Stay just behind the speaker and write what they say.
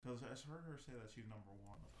because I heard her say that she's #1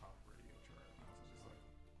 on the pop radio chart. And I was just like,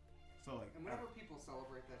 so like. And whenever people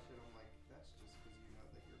celebrate that shit, I'm like, that's just because you know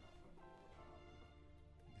that you're not #1 on the pop.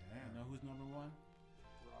 Damn. You know who's #1?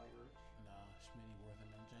 Roddy Ricch. Nah, Schmitty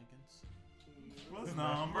Worthington Jenkins. What's #1?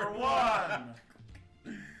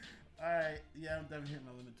 Alright, yeah, I'm definitely hitting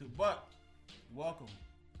my limit too. But, welcome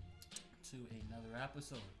to another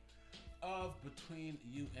episode of Between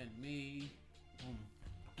You and Me. Boom.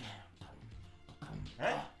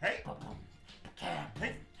 Hey, hey, hey,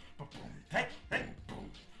 hey, hey, hey,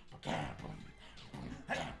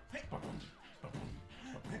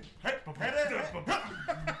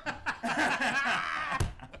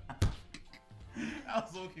 That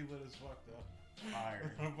was low-key lit as fuck though.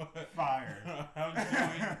 Fire. Fire.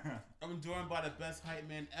 I'm joined by the best hype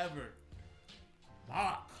man ever,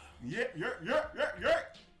 Mark. Yeah.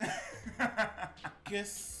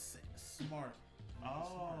 Guess smart.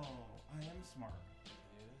 Oh, I am smart.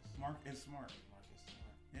 Yes. Mark is smart. Mark is smart.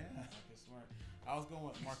 Yeah. Mark is smart. I was going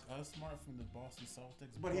with Mark Smart from the Boston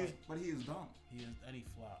Celtics, But he is dumb. he is, and he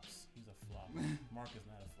flops. He's a flopper. Mark is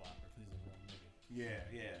not a flopper. He's a real nigga. Yeah.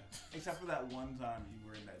 Except for that one time you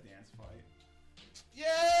were in that dance fight.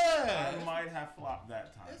 Yeah. I might have flopped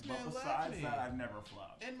that time. This But man left besides me. that, I've never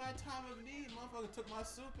flopped. In my time of need, motherfucker took my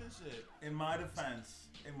soup and shit. In my defense,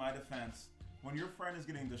 when your friend is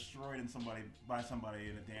getting destroyed by somebody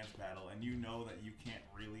in a dance battle and you know that you can't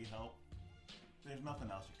really help, there's nothing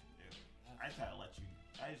else you can do. I just had to let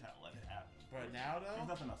it happen. But now There's though,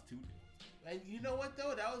 nothing else to do. and you know what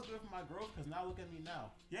though, that was good for my growth because now look at me now.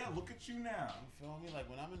 Yeah, look at you now. You feel me? Like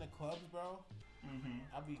when I'm in the clubs, bro, Mm-hmm.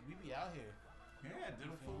 we be out here. Yeah, I did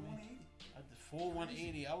a full 180. I did full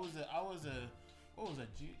 180. I was a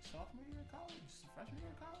sophomore year of college, freshman year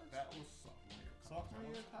of college. That was sophomore year. Sophomore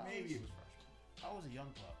year of college? Maybe it was freshman. I was a young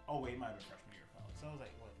pup, Oh wait, it might have been freshman year of college. so I was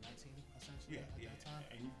like what 19 essentially at that time.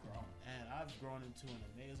 And you've grown. And I've grown into an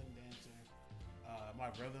amazing dancer. My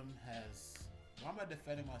rhythm has. Why am I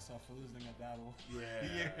defending myself for losing a battle? Yeah.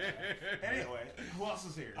 Anyway, who else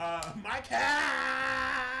is here? My cow. I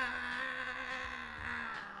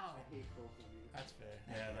hate both of you. That's fair.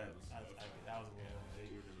 Yeah, that was that was a good one.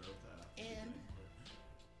 You're the real time. And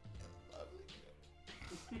Lovely.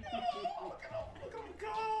 Look at him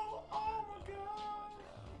go! Oh my god!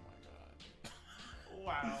 oh my god.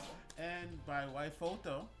 Wow. And by wife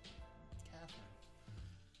photo, Catherine.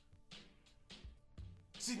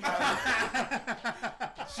 She nodded.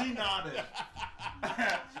 She nodded.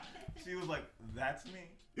 She was like, "That's me."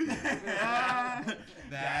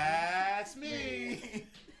 That's me.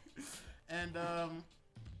 And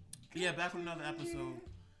yeah, back with another episode.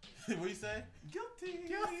 What do you say? Guilty.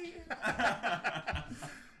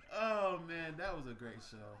 Oh man, that was a great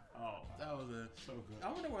show. Oh, That was so good.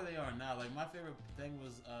 I wonder where they are now. Like my favorite thing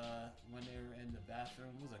was when they were in the bathroom.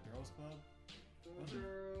 It was a girls' club. The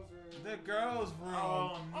girls room. The girls' room.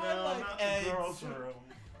 Oh no, I like not eggs. the girls' room.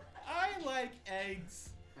 I like eggs.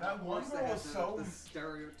 And That of course one they girl had was so- the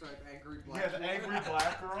stereotype angry black. Yeah, the woman. angry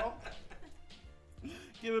black girl.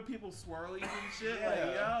 Giving people swirlies and shit. Yeah.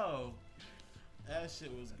 Like, yo. That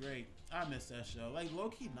shit was great. I miss that show. Like,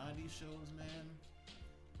 low-key 90s shows, man.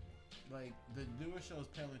 Like, the newer shows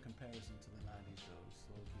pale in comparison to the 90s shows,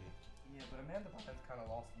 low-key. Yeah, but Amanda Bynes kind of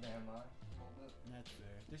lost the damn mind a little bit. That's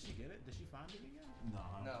fair. Did she get it? Did she find it again? No,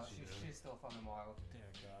 No, she's still fucking wild.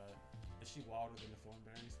 Dear God. Is she wilder than the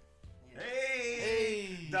Thornberrys? Yeah.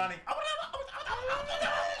 Hey, Donnie. Don't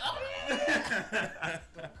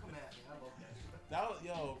come at me. I love that shit. That was,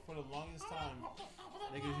 yo, for the longest time,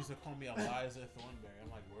 niggas used to call me Eliza Thornberry.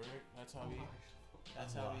 I'm like, word? That's how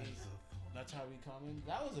we coming.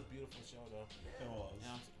 That was a beautiful show, though. It was.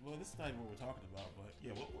 Yeah, well, this is not even what we're talking about, but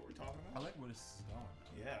Yeah, what were we talking I about? like where this is going.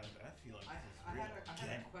 Yeah, I feel like I this is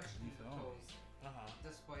had real. a question You to feel me? pose, Uh-huh.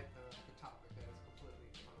 despite the topic that is completely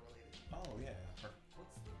unrelated. Oh yeah.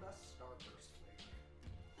 What's the best Starburst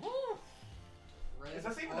flavor? Woo! Red, Is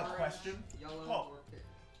this even a orange, question? Yellow, Oh. or pink?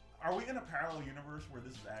 Are we in a parallel universe where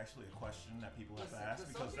this is actually a question that people have to Listen, ask? to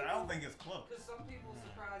some Because I people- don't think it's close. Because some people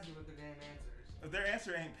surprise you with their damn answers. If their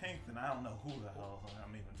answer ain't pink, then I don't know who the hell I'm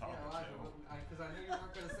even talking Because I knew you weren't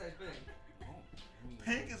going to say pink. Oh, to.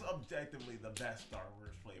 Pink is objectively the best Star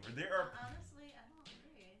Wars flavor. There are. Honestly, I don't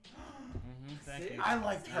agree. Thank See? you. I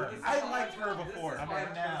liked her. This is I why- liked her This before. is But why I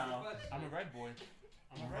now. posed the question. I'm a red boy.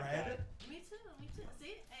 I'm a red Red? guy. Me too.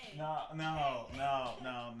 See? Hey. No. I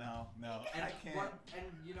And can't. and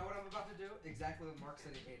you know what I'm about to do? Exactly what Mark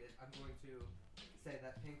said he hated. I'm going to say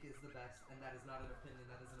that pink is the best, and that is not an opinion.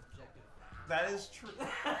 That is an objective fact. That is true.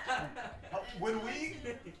 When we. 2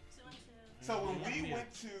 and 2. So when we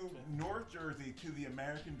went to North Jersey to the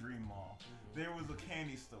American Dream Mall, there was a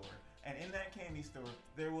candy store And in that candy store,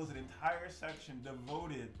 there was an entire section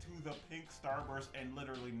devoted to the pink Starburst and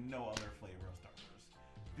literally no other flavor of Starburst.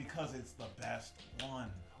 Because it's the best one.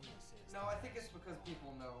 I'm gonna say it's No, I think it's because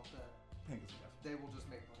people know that Pink is the best one. they will just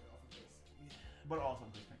make money off of this. But also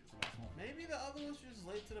because pink is the best one. Maybe the other ones are just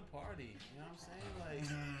late to the party. You know what I'm saying?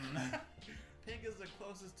 Like, pink is the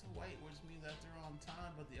closest to white, which means that they're on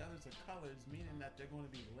time, but the others are colors, meaning that they're going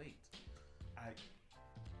to be late.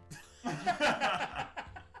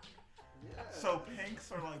 Yeah. So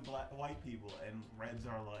pinks are like white people and reds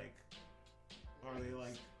are like, are they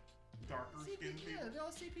like darker skinned CPT, yeah, people? they're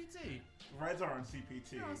all CPT. Reds are on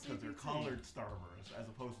CPT They're on because they're CPT. colored Starburst as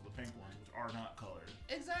opposed to the pink ones, which are not colored.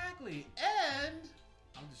 Exactly. And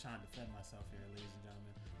I'm just trying to defend myself here, ladies and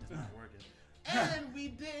gentlemen. It's not working. And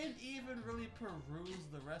we didn't even really peruse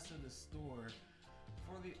the rest of the store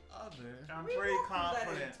for the other. I'm We pretty walked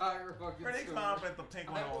through that confident. entire fucking Pretty store. confident the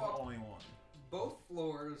pink one I was the walked- only one. Both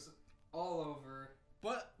floors, all over.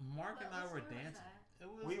 But Mark and I What were store was dancing. that? It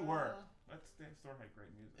was, We were. That store had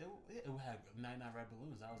great music. It had 99 Red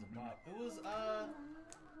Balloons. That was a bop. It was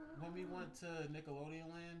when we went to Nickelodeon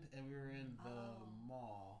Land and we were in the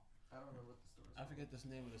mall. I don't know what the store is. I forget this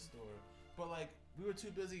name of the store. But like we were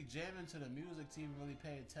too busy jamming to the music to even really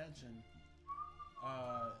pay attention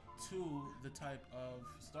to the type of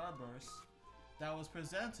Starburst that was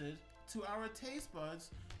presented to our taste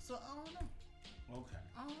buds. So I don't know. Okay.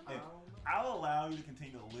 I don't I know. If- don't know. I'll allow you to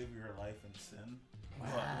continue to live your life in sin. But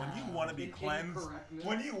when you want to be In cleansed, incorrectness.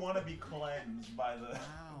 when you want to be cleansed by the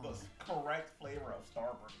Wow. correct flavor of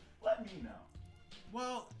Starburst, let me know.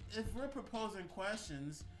 Well, if we're proposing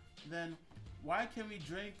questions, then why can we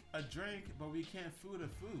drink a drink but we can't food a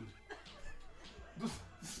food?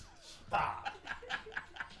 Stop.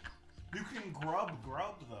 You can grub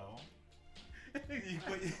though.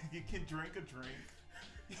 You can drink a drink.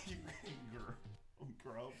 You can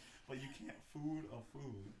grub, but you can't food a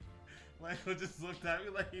food. Michael just looked at me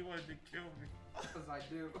like he wanted to kill me. Because I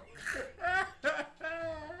do.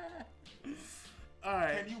 All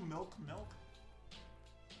right. Can you milk?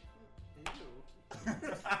 Ew.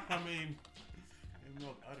 I mean, and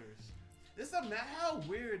milk udders. It's a how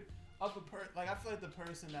weird of a like I feel like the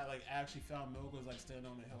person that like actually found milk was like standing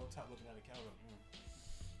on the hilltop looking at the cow. Like,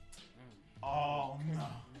 Oh no.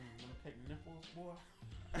 Wanna pick nipples, boy?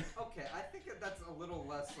 Okay, I think that's a little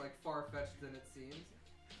less like far-fetched than it seems.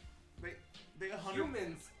 They 100.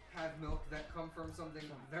 Humans have milk that come from something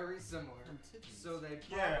very similar, From titties. so they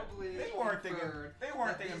Yeah, probably they weren't thinking. inferred They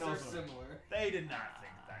weren't that thinking these are those. Were, similar. they did not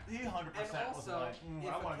think that. He 100% And was also, like, if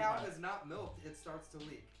I a want to cow get is not milked, it starts to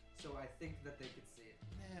leak. So I think that they could see it.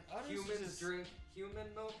 Man, udders Humans just, drink human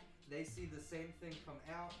milk. They see the same thing come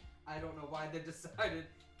out. I don't know why they decided,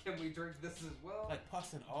 can we drink this as well? like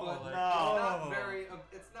pus and all. but Like, no. it's not very.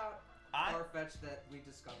 It's not I, far-fetched that we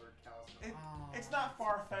discovered cow's milk. it's not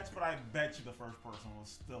far fetched, but I bet you the first person was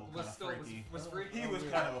still kind of freaky. Was freaky. He was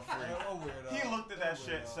kind of a freak. Oh, weirdo. He looked at that Oh,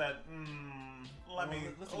 shit, weirdo. said, let me.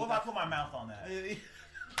 Listen What if to I that. put my mouth on that?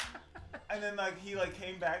 And then like he like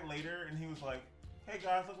came back later and he was like, hey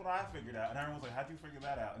guys, look what I figured out. And everyone was like, how'd you figure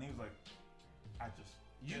that out? And he was like, I just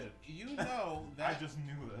did. You know I that just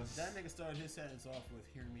knew this. that nigga started his sentence off with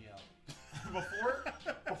 "Hear me out."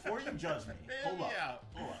 before you judge me, Hear hold me up. out.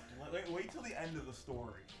 Hold on. Wait till the end of the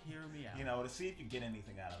story. Hear me out. You know, to see if you get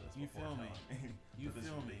anything out of this. You before feel me? telling You that this is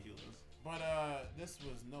feel me? ridiculous. But this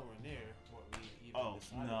was nowhere near what we even Oh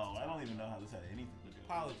decided no, to I don't talk even know about. how this had anything to do with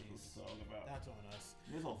Apologies. what we're talking about. That's on us.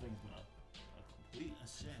 This whole thing's been a complete A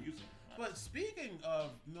shame. confusing. But speaking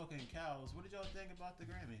of milking cows, what did y'all think about the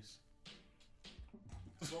Grammys?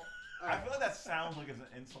 Well, I feel like that sounds like it's an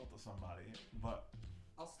insult to somebody, but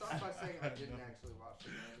I'll start by saying I didn't No. actually watch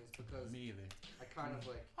the Grammys because Me either. I kind of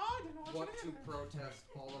like I didn't watch want to protest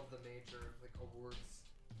all of the major like awards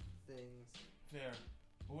things. Fair.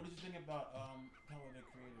 But what did you think about Tyler the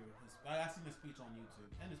Creator? I seen his speech on YouTube,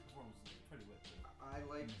 and his performance was pretty lit too. I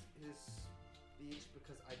liked his speech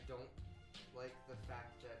because I don't like the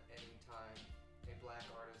fact that anytime a black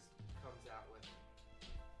artist comes out with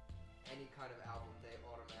any kind of album, they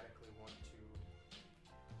automatically want to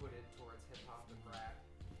put it towards hip hop and rap.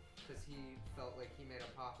 Because he felt like he made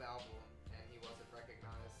a pop album and he wasn't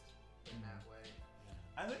recognized in that way.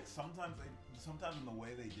 I think sometimes in the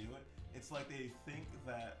way they do it, it's like they think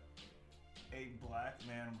that a black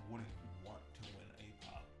man wouldn't want to win a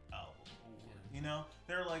pop album award. Yeah. You know,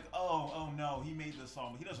 they're like, oh no, he made this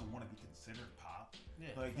song, but he doesn't want to be considered pop.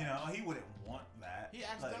 Yeah. Like, you know, he wouldn't want that. He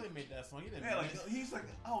accidentally Like, made that song. He didn't. yeah, make like it. he's like,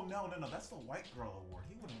 oh no, that's the white girl award.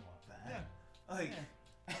 He wouldn't want that. Yeah. Like,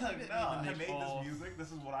 Yeah. like He didn't no, I even make made all- this music.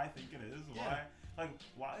 This is what I think it is. Yeah. Why? Like,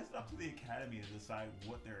 why is it up to the Academy to decide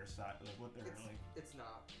what they're like? It's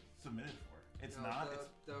not. submitted for. It's No, not.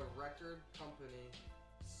 The record company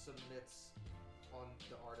submits on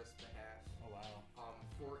the artist's behalf. Oh wow.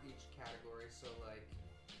 For each category. So like,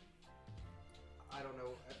 I don't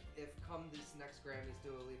know if come this next Grammys,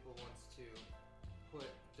 Dua Lipa wants to put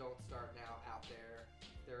 "Don't Start Now" out there,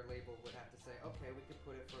 their label would have to say, okay, we could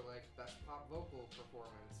put it for like best pop vocal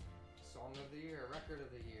performance, song of the year, record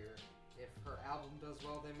of the year. If her album does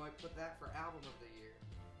well, they might put that for album of the year.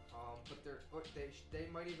 But they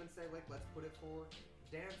might even say like, let's put it for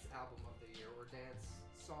dance album of the year or dance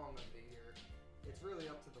song of the year. It's really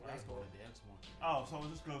up to the Let's go label. to dance one. Oh, so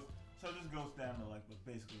it just goes. So it just goes down to like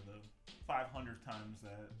basically the 500th time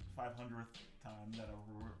that a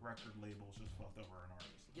record label's just fucked over an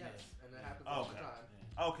artist. Yes, Yeah. and it happens all the Okay. time.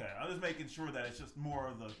 Yeah. Okay, I'm just making sure that it's just more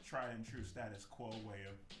of the tried and true status quo way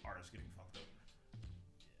of artists getting fucked over.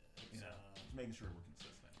 It's, Just making sure we're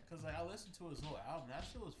consistent. Here. Cause like I listened to his whole album, that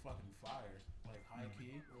shit was fucking fire. Like high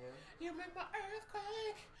key. Yeah, You make my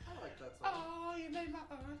earthquake. I like that song. Oh, you made my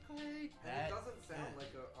earthquake. And it doesn't sound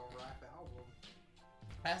like a rap album.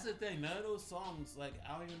 That's the thing. None of those songs, like,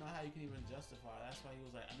 I don't even know how you can even justify. That's why he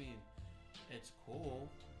was like, I mean, it's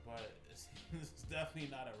cool, but it's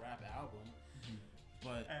definitely not a rap album.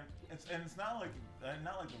 But And it's not like I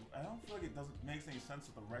don't feel like it doesn't make any sense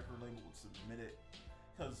that the record label would submit it,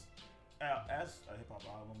 because as a hip hop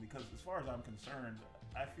album, because as far as I'm concerned,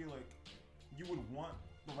 I feel like you would want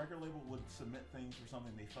the record label would submit things for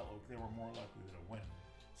something they felt like they were more likely to win.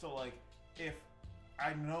 So like if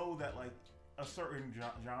I know that like a certain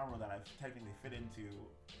genre that I technically fit into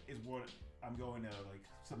is what I'm going to like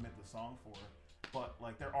submit the song for, but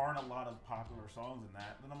like there aren't a lot of popular songs in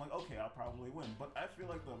that, then I'm like, okay, I'll probably win. But I feel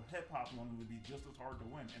like the hip hop one would be just as hard to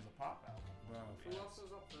win as a pop album. bro, Who else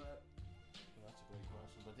is up for that? that's a great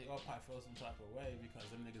question. But they all probably feel some type of way because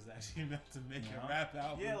them niggas actually meant to make Yeah. a rap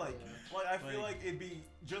album. Yeah, like I feel Like- like it'd be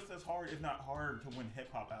just as hard, if not harder, to win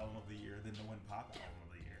hip hop album of the year than to win pop album of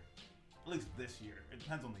the year. At least this year. It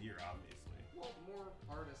depends on the year, obviously. Well, more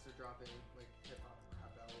artists are dropping like hip hop and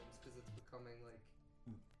rap albums because it's becoming like.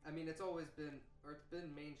 I mean, it's always been, or it's been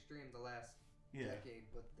mainstream the last Yeah. decade,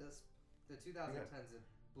 but the 2010s, it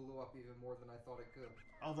blew up even more than I thought it could.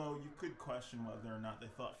 Although you could question whether or not they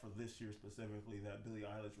thought for this year specifically that Billie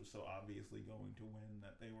Eilish was so obviously going to win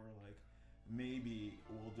that they were like, maybe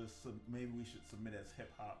maybe we should submit as hip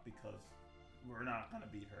hop because we're not gonna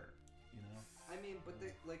beat her, you know? I mean, but they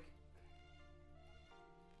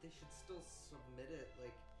should still submit it.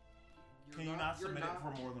 Like, Can you not submit it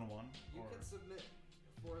for more than one? You Or- can submit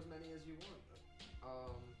for as many as you want,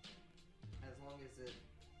 as long as it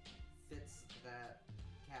fits that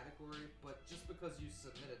category. But just because you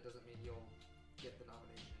submit it doesn't mean you'll get the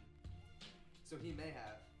nomination. So he may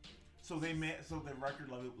have. So the record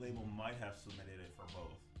label might have submitted it for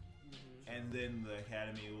both, Mm-hmm. and then the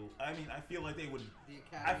Academy will. I mean, I feel like they would. The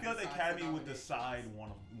I feel like the decides Academy would nominations. decide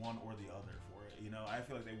one or the other for it. You know, I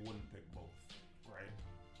feel like they wouldn't pick both, right?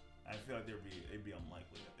 I feel like it'd be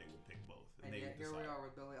unlikely that they would pick both. And they yet would here we decide. are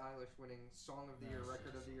with Billie Eilish winning Song of the Year, That's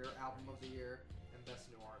Record of just the Year, Album of the crazy. Year, and Best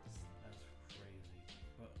New Artist. That's crazy.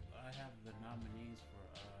 But I have the nominees for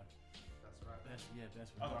That's right.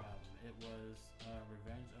 best Okay. rap album. It was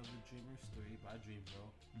Revenge of the Dreamers 3 by Dreamville,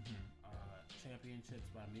 Mhm. Championships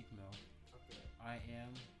by Meek Mill, Okay. I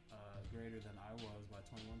Am Greater Than I Was by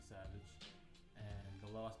 21 Savage, and The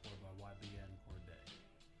Lost Boy by YBN Cordae.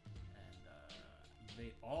 And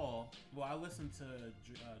they all, well, I listened to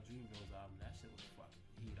Dreamville's album. That shit was fucking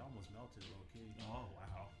heat. I almost melted low key. Oh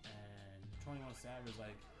wow. And 21 Savage,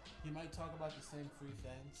 like, he might talk about the same three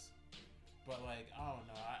things, but like, I don't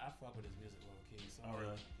know. I fuck with his music low key. So Oh, like,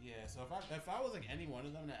 really? Yeah. So if I was like any one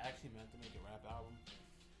of them that actually meant to make a rap album,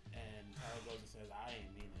 and Tyler goes and says I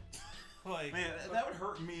ain't mean it, like, Man, that would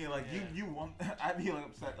hurt me. Like Yeah. you want. I'd be like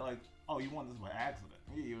upset. Like, oh, you won this by accident.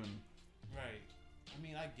 You even. right. I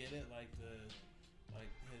mean, I get it. Like his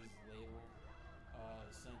label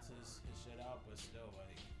sends his shit out, but still,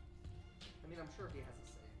 like, I mean, I'm sure he has a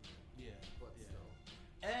say, yeah. but Yeah. still.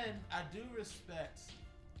 And I do respect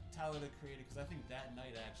Tyler the Creator because I think that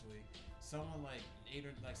night actually, someone like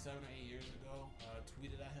 7 or 8 years ago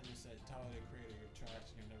tweeted at him and said, "Tyler the Creator, you're trash.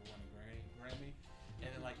 You're never won a Grammy."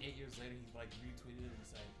 And then like 8 years later, he like retweeted it and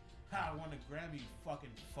said, "Ha, I won a Grammy, you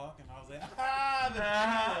fucking fuck." And I was like, "Ah, the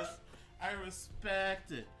genius. I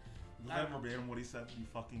respect it." Was that verbatim what he said? You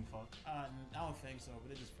fucking fuck. I don't think so, but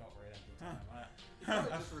it just felt right at the time. He probably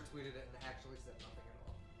just retweeted it and actually said nothing at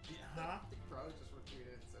all. Huh? He probably just retweeted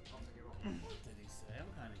it and said nothing at all. What did he say? I'm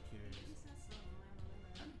kind of curious. He said something.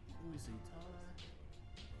 I don't remember. Let me see, Tyler.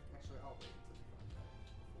 Actually, I'll wait until we find that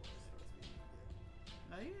before I start speaking again.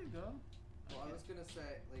 Now here you go. Well, I was gonna say,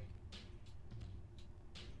 like,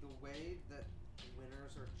 the way that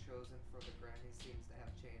winners are chosen for the Grammys seems to have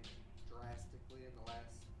changed drastically in the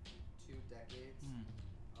last 2 decades.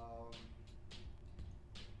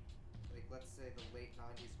 Like let's say the late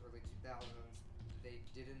 90s, early 2000s, they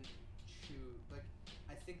didn't choose, like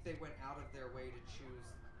I think they went out of their way to choose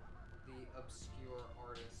the obscure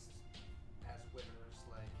artists as winners,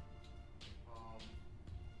 like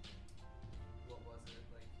what was it,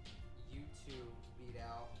 like U2 beat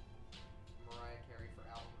out Mariah Carey for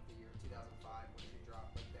album of the year 2005 when she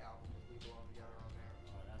dropped like the album with We Belong Together on there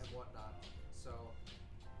and whatnot. So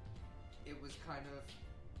it was kind of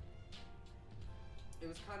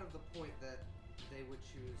the point that they would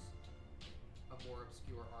choose a more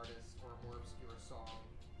obscure artist or a more obscure song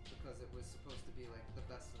because it was supposed to be like the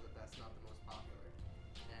best of the best, not the most popular.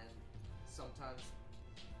 And sometimes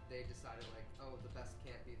they decided like, oh, the best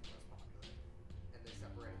can't be the most popular, and they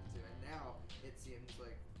separated the two. And now it seems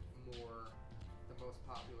like more the most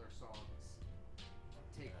popular songs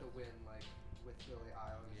take the win, like with Billie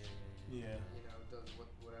Eilish. Yeah. You know, does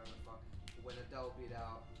whatever the fuck. When Adele beat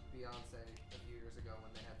out Beyonce a few years ago when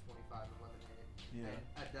they had 25 and Lemonade, Yeah. and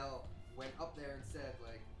Adele went up there and said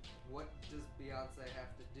like, what does Beyonce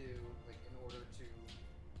have to do like in order to,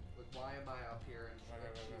 like, why am I up here and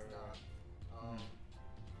she's not?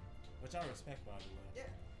 Which I respect, by the way. Yeah.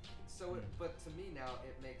 So, but to me now,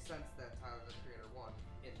 it makes sense that Tyler the Creator won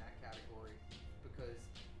in that category because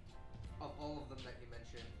of all of them that you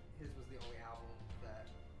mentioned, his was the only album that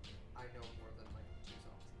I know more than like 2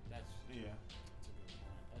 songs. That's a good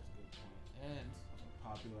point. And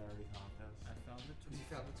Popularity contest. I found the tweet. You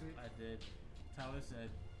found the tweet? I did. Tyler said,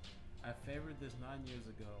 I favored this 9 years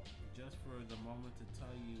ago, just for the moment to tell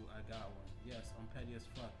you I got one. Yes, I'm petty as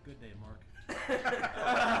fuck. Good day, Mark.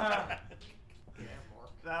 Yeah, Mark.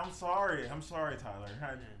 I'm sorry, Tyler.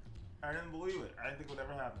 I didn't believe it. I didn't think it would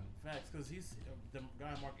ever happen. Facts, because the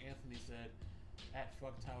guy Mark Anthony said, at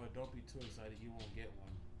fuck Tyler, don't be too excited, you won't get one.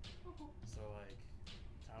 So like,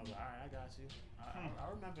 Tyler, alright, I got you. I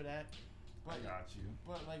remember that. I got you.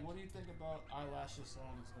 But like, what do you think about Eyelash's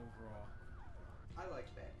songs overall? I like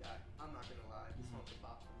Bad Guy. I'm not gonna lie. This one's a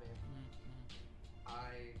bop for me.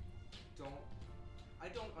 I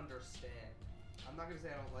don't understand. I'm not gonna say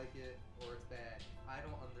I don't like it or it's bad. I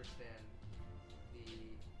don't understand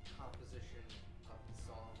the composition of the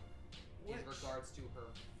song in regards to her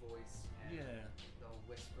voice and the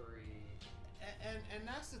whispery. And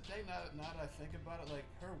that's the thing. Now that I think about it, like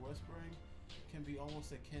her whispering can be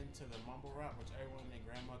almost akin to the mumble rap, which everyone and their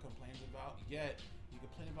grandma complains about. Yet you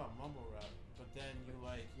complain about mumble rap, but then you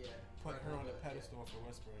like put her on a pedestal for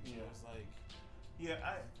whispering. So it's like,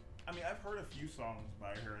 I mean, I've heard a few songs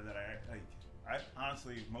by her that I like. I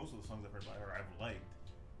honestly, most of the songs I've heard by her I've liked,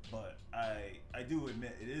 but I do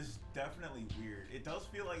admit it is definitely weird. It does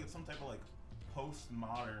feel like it's some type of like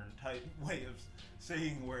postmodern type way of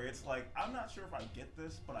saying where it's like, I'm not sure if I get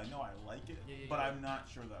this, but I know I like it, but I'm not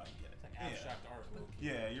sure that I get it. It's like abstract art.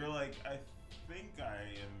 Yeah, you're like, I think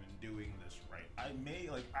I am doing this right. I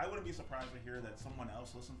wouldn't be surprised to hear that someone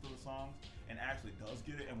else listens to the songs and actually does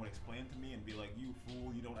get it and would explain to me and be like, you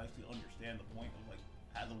fool, you don't actually understand the point of like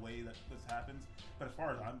how the way that this happens. But as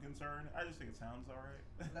far as I'm concerned, I just think it sounds alright.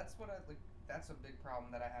 That's what I like. That's a big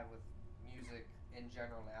problem that I have with music in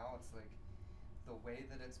general now. It's like the way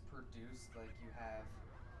that it's produced. Like you have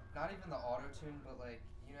not even the auto tune, but like,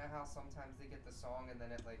 you know how sometimes they get the song and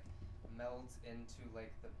then it like melds into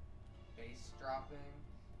like the bass dropping.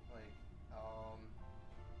 Like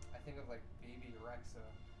I think of like Baby Rexha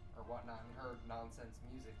or whatnot and her nonsense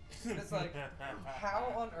music. And it's like,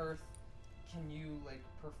 how on earth can you like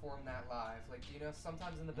perform that live? Like, you know,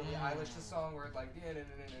 sometimes in the Billie Eilish song where it like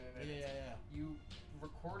you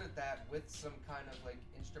recorded that with some kind of like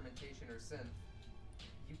instrumentation or synth.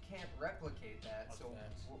 You can't replicate that. So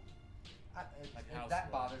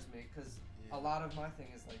that bothers me because a lot of my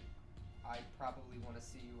thing is like, I probably want to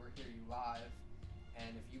see you or hear you live,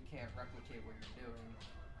 and if you can't replicate what you're doing,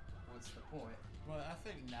 what's the point? Well, I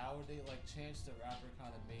think nowadays, like Chance the Rapper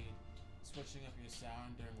kind of made switching up your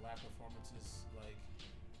sound during live performances like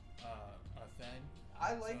a thing.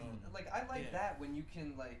 I like that when you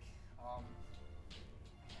can like I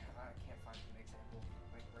can't find an example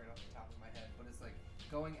like right off the top of my head, but it's like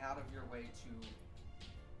going out of your way to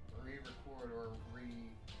re-record or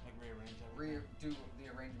redo the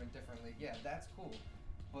arrangement differently. Yeah, that's cool.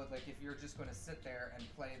 But like if you're just going to sit there and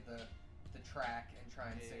play the track and try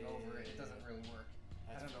and sing over it, it doesn't really work.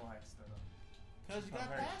 I don't know why I stood up. Because you got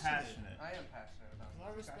very passionate. I am passionate about it. I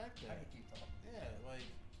respect that. I can keep talking. Yeah, like,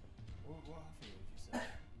 well, I forget what you said.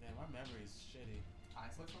 Damn, my memory's shitty. I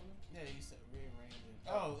said something? Yeah, you said rearranging.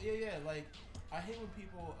 Oh, yeah, like, I hate when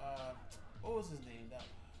people, what was his name? That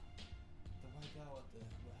guy with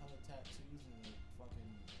hella tattoos and the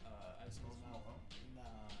fucking ice in his mouth?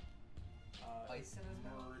 Nah. Ice in his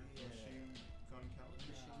mouth? Yeah. Machine Gun Kelly.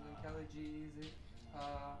 Machine Gun Kelly, G-Eazy.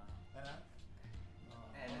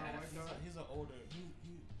 He's an older. He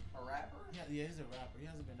A rapper? yeah, he's a rapper. He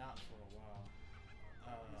hasn't been out for a while.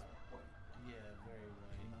 What? Yeah, very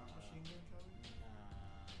white. Not Machine Gun Kelly.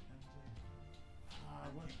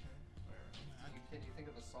 What? Can you think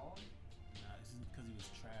of a song? Nah, it's because he was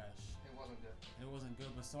trash. It wasn't good. It wasn't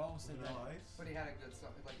good, but songs said that But he had a good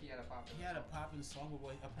song. Like, he had a popular he had a song. popping song.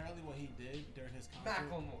 But apparently, what he did during his concert.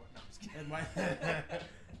 Macklemore. No, I'm just kidding. It might.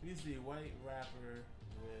 You see, white rapper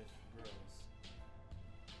with girls.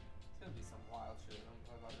 It's gonna be some wild shit. I'm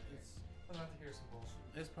about to hear some bullshit.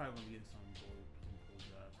 It's probably gonna be some cool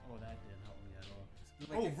job. Oh, that didn't help me at all.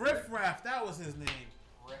 Like Oh, if- Riff Raff, that was his name.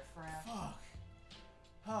 Riff Raff? Fuck.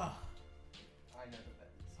 Huh. I know who that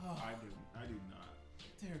is. Oh, I do not.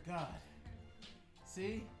 dear God.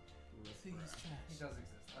 See? See, he's He trash. does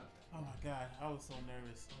exist. Okay. Oh my God, I was so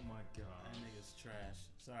nervous. Oh my That god. nigga's trash.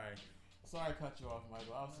 Sorry I cut you off,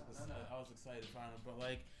 Michael. I was excited to find him, but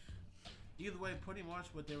like, either way, pretty much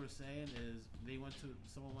what they were saying is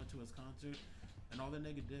someone went to his concert, and all the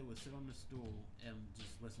nigga did was sit on the stool and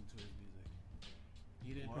just listen to his music.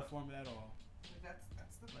 He didn't What? perform it at all.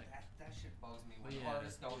 That's the Like- that shit bugs me when Yeah,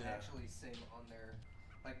 artists don't yeah. actually sing on their,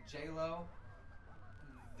 like J-Lo.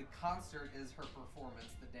 The concert is her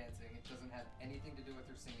performance, the dancing. It doesn't have anything to do with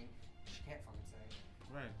her singing. She can't fucking sing.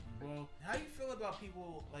 Right. Well, how do you feel about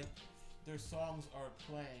people like their songs are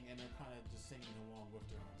playing and they're kind of just singing along with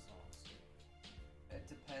their own songs? It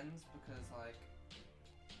depends because like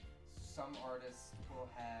some artists will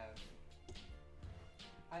have.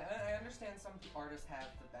 I understand some artists have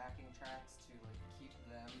the backing tracks to like keep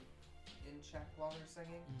them in check while they're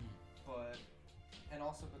singing, but and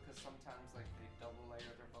also because sometimes like they double layer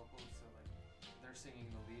their vocals, so like they're singing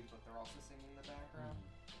the lead but they're also singing the background,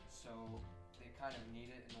 so they kind of need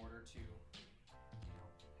it in order to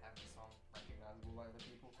have the song recognizable by other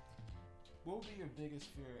people. What would be your biggest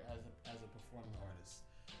fear as a performing artist?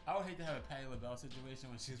 I would hate to have a Patti LaBelle situation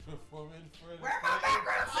when she's performing for the Where my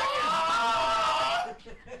background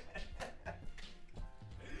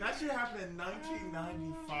That shit happened in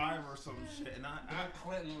 1995 or some shit, and Bill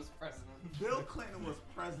Clinton was president. Bill Clinton was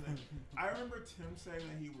president. I remember Tim saying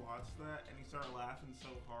that he watched that and he started laughing so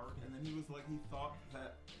hard, and then he was like, he thought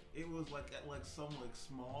that it was like at like some like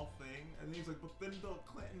small thing, and he's like, but then Bill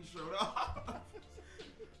Clinton showed up.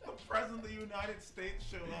 The president of the United States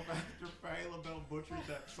showed up after Patti LaBelle butchered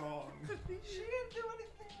that song. She didn't do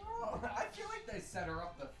anything wrong. I feel like they set her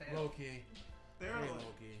up to fail. low key. They're Very like,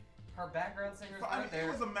 low key. Her background singers I mean, weren't there.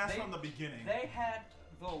 it was a mess They- from the beginning. They had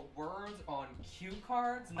the words on cue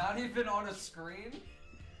cards, not even on a screen.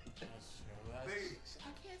 That's true. That's, They-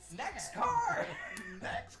 I can't see Next that. card.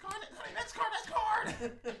 Next card, honey, next card, next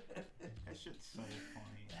card. That shit's so funny.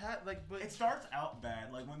 But It starts out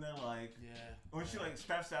bad, like when they're like, yeah. when she like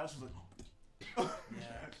steps out, she's like, Yeah.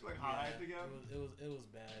 she's like high together. It was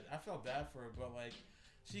bad. I felt bad for her, but like,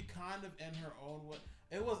 she kind of in her own way.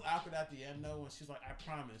 It was awkward at the end though when she's like, "I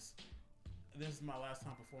promise, this is my last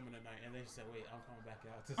time performing tonight," and then she said, "Wait, I'm coming back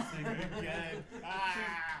out to sing again."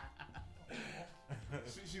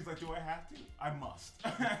 She's like, do I have to? I must.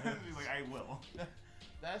 She's like, I will.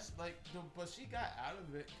 That's like, but she got out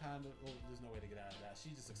of it kind of. Well, there's no way to get out of that.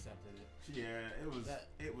 She just accepted it. Yeah, it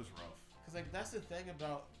was rough. Cause like that's the thing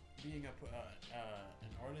about being an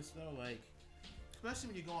artist though. Like,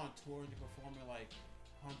 especially when you go on tour and you're performing like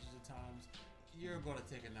hundreds of times, you're gonna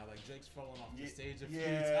take it now. Like Drake's fallen off the stage a few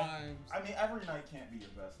times. I mean, every night can't be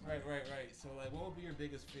your best night. Right. So like, what would be your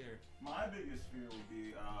biggest fear? My biggest fear would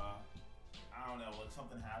be, I don't know, like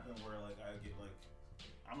something happened where like I get like,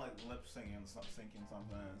 I'm like lip syncing something,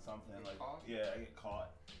 Get like, caught? yeah, I get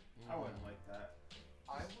caught. I wouldn't like that.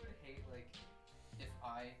 I would hate like if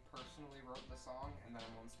I personally wrote the song and then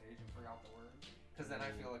I'm on stage and forgot the words, because then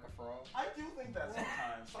I feel like a fraud. I do think that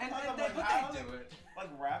sometimes. And Sometimes I'm they, like, but how they do do it.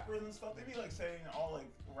 like rappers and stuff, they be like saying all like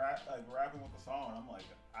rapping with the song, and I'm like,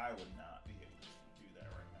 I would not be able to do that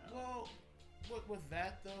right now. Well, with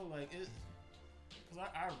that though, like it, cause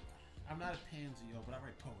I'm not a pansy, but I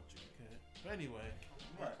write poetry. Okay, but anyway,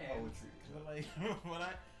 Right, poetry. but like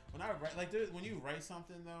when I write, like when you write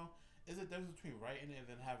something though, is it difference between writing it and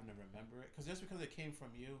then having to remember it? Cause just because it came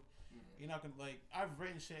from you, you're not gonna like. I've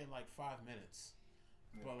written shit in like 5 minutes,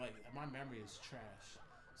 but like my memory is trash.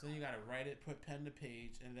 So then you gotta write it, put pen to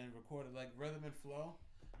page, and then record it like rhythm and flow.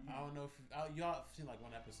 I don't know if y'all have seen like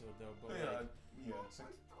one episode though, but like, three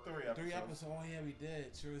episodes. 3 episodes. Oh yeah, we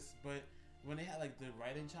did. Truth. But when they had like the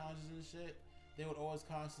writing challenges and shit, they would always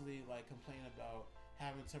constantly like complain about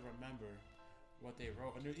having to remember what they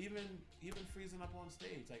wrote, and they're even freezing up on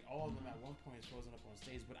stage. Like all of them at one point is frozen up on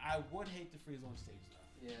stage, but I would hate to freeze on stage though.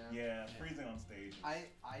 Yeah, freezing on stage. I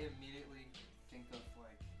immediately think of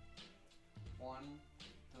like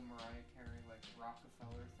the Mariah Carey like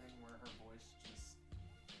Rockefeller thing where her voice just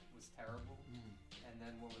was terrible, and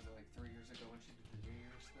then what was it like 3 years ago when she did the New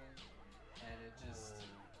Year's thing, and it just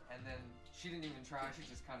and then she didn't even try. She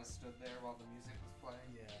just kind of stood there while the music was playing.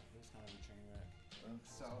 Yeah, it was kind of a train wreck.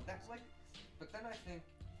 So that's like, but then I think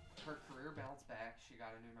her career bounced back. She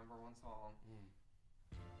got a new #1 song.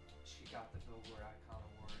 She got the Billboard Icon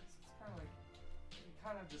Awards. It's kind of like you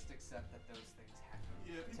kind of just accept that those things happen.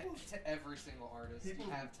 Yeah, To every single artist, you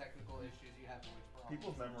people- have technical issues. You have voice problems.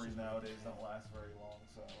 People's memories nowadays don't last very long,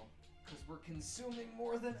 so. Because we're consuming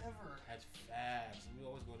more than ever. That's facts, and we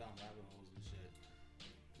always go down rabbit holes and shit.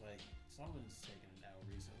 Like someone's taken an L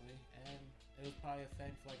recently, and it was probably a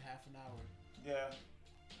thing for like half an hour. Yeah.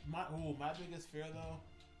 My biggest fear though,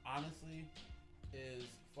 honestly, is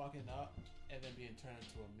fucking up and then being turned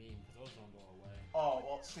into a meme because those don't go away. Oh,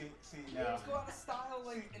 well, see now. Memes go out of style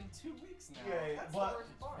like in 2 weeks now. Yeah, That's but the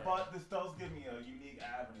worst part. but this does give me a unique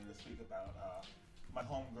avenue to speak about my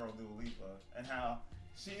homegirl Dua Lipa and how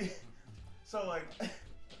she. So like,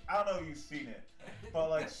 I don't know if you've seen it, but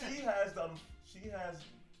like she has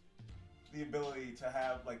the ability to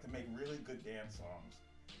have like to make really good dance songs,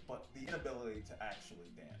 but the inability to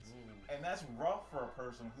actually dance. And that's rough for a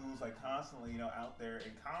person who's like constantly, out there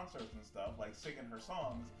in concerts and stuff, like singing her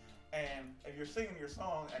songs. And if you're singing your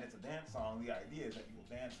song and it's a dance song, the idea is that you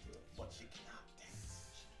will dance to it, but she cannot dance.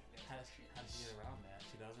 How does she get around that?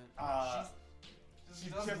 She doesn't. She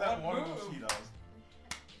does has that one one move move. she does.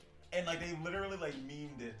 And like they literally like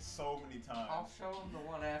memed it so many times. I'll show them the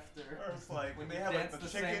one after. Or it's like when they you have like dance the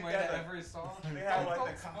the chicken same way to death. every song. They have like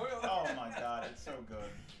Don't spoil it. oh my god, it's so good.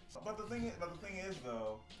 But the thing is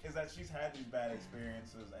though, is that she's had these bad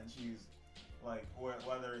experiences and she's like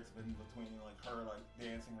whether it's been between like her like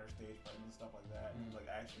dancing her stage presence and stuff like that, and like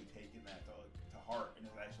actually taking that to heart and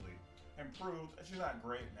has actually improved. She's not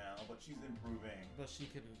great now, but she's improving. But she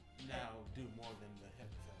can now do more than the hip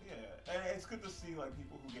thing. Yeah, and it's good to see like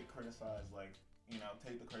people who get criticized like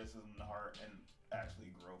take the criticism to heart and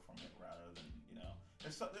actually grow from it rather than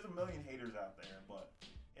there's a million haters out there, but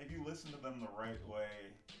if you listen to them the right way,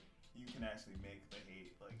 you can actually make the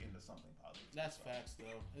hate like into something positive. That's facts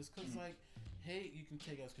though. It's because like hate you can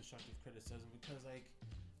take as constructive criticism because like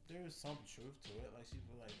there's some truth to it. Like people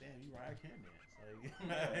are like, damn, you right, I can dance.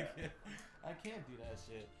 Like I can't do that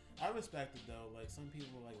shit. I respect it though. Like some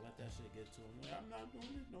people like let that shit get to them. Like I'm not doing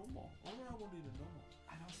it no more. I'm not gonna do it no more.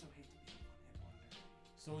 I'd also hate to be a one-hit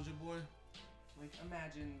wonder. Soldier Boy. Like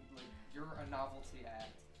imagine like you're a novelty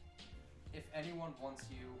act. If anyone wants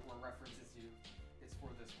you or references you, it's for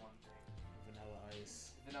this one thing. Vanilla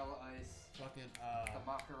Ice. Vanilla Ice. Fucking The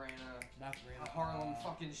Macarena. Macarena. Harlem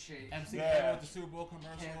fucking Shake. MC Yeah. with the Super Bowl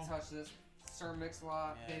commercial. Can't touch this. Sir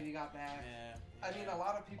Mix-a-Lot. Yeah. Baby Got Back. Yeah. I mean, a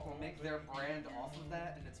lot of people make their brand off of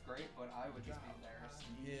that, and it's great. But I would just be embarrassed.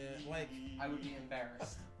 Yeah, like I would be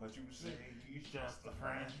embarrassed. But you say he's just a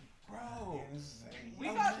friend. bro. You say We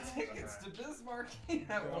he's got just a tickets friend. to Bismarcky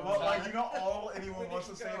that one Well, time. like all anyone We wants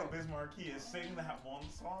to need to say go. to Bismarcky is sing that one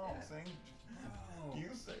song. Yeah. Sing. Bro. You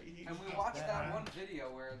say he's And we just watched a that friend. one video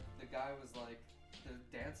where the guy was like, the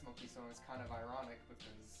Dance Monkey song is kind of ironic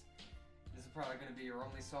because this is probably going to be your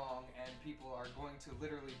only song, and people are going to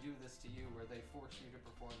literally do this to you where they force you to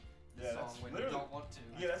perform the Yeah, song that's when you literally- don't want to.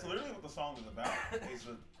 Yeah, that's literally what the song is about. It's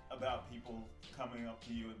about people coming up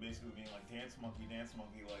to you and basically being like, dance monkey,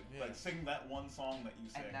 like Yeah. sing that one song that you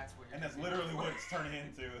sing. And that's what you're And that's gonna be literally known what for. it's turning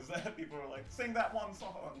into. Is that people are like, sing that one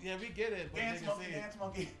song. Yeah, we get it. But Dance niggas monkey, say- dance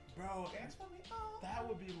monkey, Bro, dance monkey. Oh. that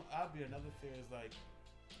would be. I'd be another fear. Is like,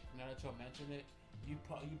 now that y'all mention it, you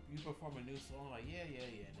perform a new song. Like, yeah,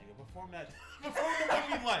 nigga, perform that. Perform the one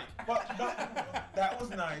you like. But that was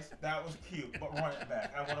nice. That was cute. But run it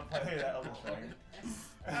back. I want to play that other thing.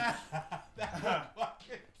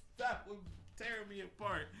 that would tear me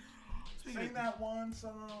apart. Speaking Sing of- that one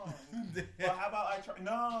song. Well, how about I try?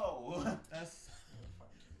 No. That's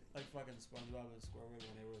like fucking SpongeBob and Squidward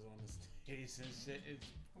when they was on the stage and shit. It's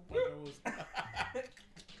fucking was.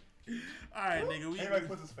 All right, nigga. Anybody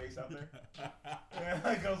puts his face out there.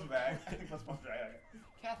 Yeah, it goes back. Let's pump it.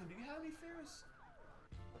 Catherine, do you have any fears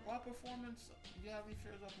while performing? Do you have any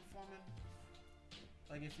fears while performing?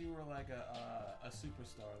 Like if you were like a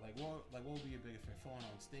superstar, like what would be your biggest fear? Falling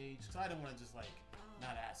on stage? Cause I don't want to just like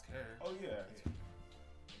not ask her. Oh yeah.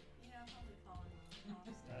 Yeah, probably falling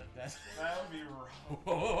off. That's That would be rough.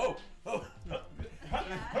 oh.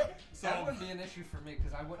 Yeah. So That wouldn't be an issue for me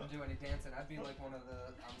because I wouldn't do any dancing. I'd be like one of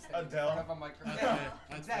the I'm standing Adele? in front of a microphone. That's Yeah, fair.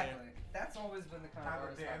 That's exactly. That's always been the kind of Kind of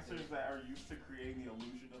artist I'd dancers be. that are used to creating the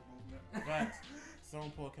illusion of movement. But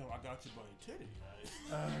someone pull a I got you by your titty, guys.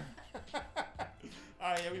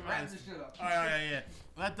 Alright, yeah, we Wrap might. this shit up. Alright, yeah.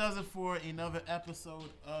 That does it for another episode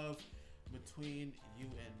of Between You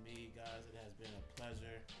and Me, guys. It has been a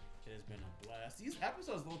pleasure. It has been a blast. These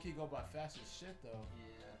episodes low-key go by fast as shit, though.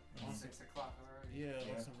 Yeah. Mhm. 6 o'clock already. Yeah,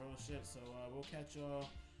 Yeah. like some real shit. So we'll catch y'all.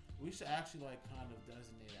 We should actually like kind of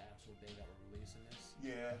designate an actual day that we're releasing this.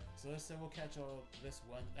 Yeah. So let's say we'll catch y'all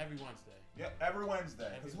every Wednesday. Yep, every Wednesday.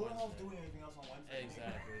 Every Because who else Wednesday. doing anything else on Wednesday?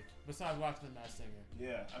 Exactly. Besides watching The Masked Singer.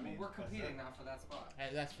 Yeah, I mean. Well, we're that's competing it. now for that spot.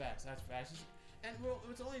 Hey, that's facts. That's facts. And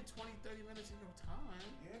it's only 20-30 minutes of your time.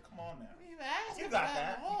 Yeah, come on now. I mean, ask You for got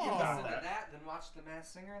that. long. You got Listen that. to that, then watch The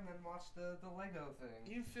Masked Singer, and then watch the Lego thing.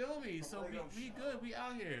 You feel me? The So Lego we show. good. We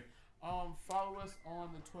out here. Follow us on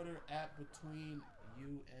the Twitter at Between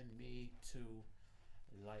You and Me to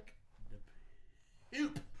like the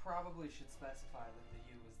poop. Probably should specify that the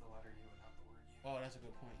U is the letter U and not the word U. Oh, that's a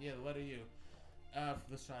good point. Yeah, the letter U.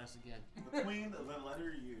 Let's try this again. Between the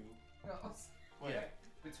letter U. Wait. Yeah.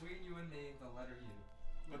 Between you and me, the letter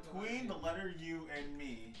U. Between the letter U and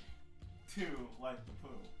me, to like the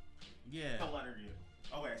poo. Yeah. The letter U.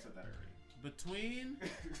 Oh wait, I said that already. Between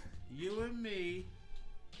you and me,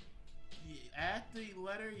 at the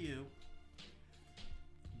letter U.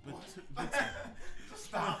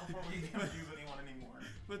 Stop before we confuse anyone anymore.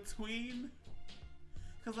 Between,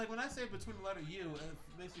 because like when I say between the letter U,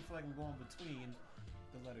 it makes me feel like I'm going between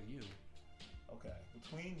the letter U. Okay,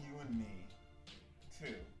 between you and me,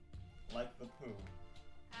 two, like the poo.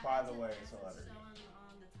 By the way, it's a letter U. Showing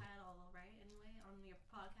on the title, right? Anyway, on your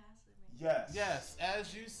podcast. Yes. Yes,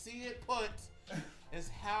 as you see it put, is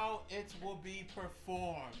how it will be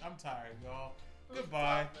performed. I'm tired, y'all.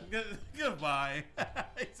 Goodbye. Goodbye.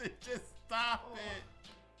 Just stop it.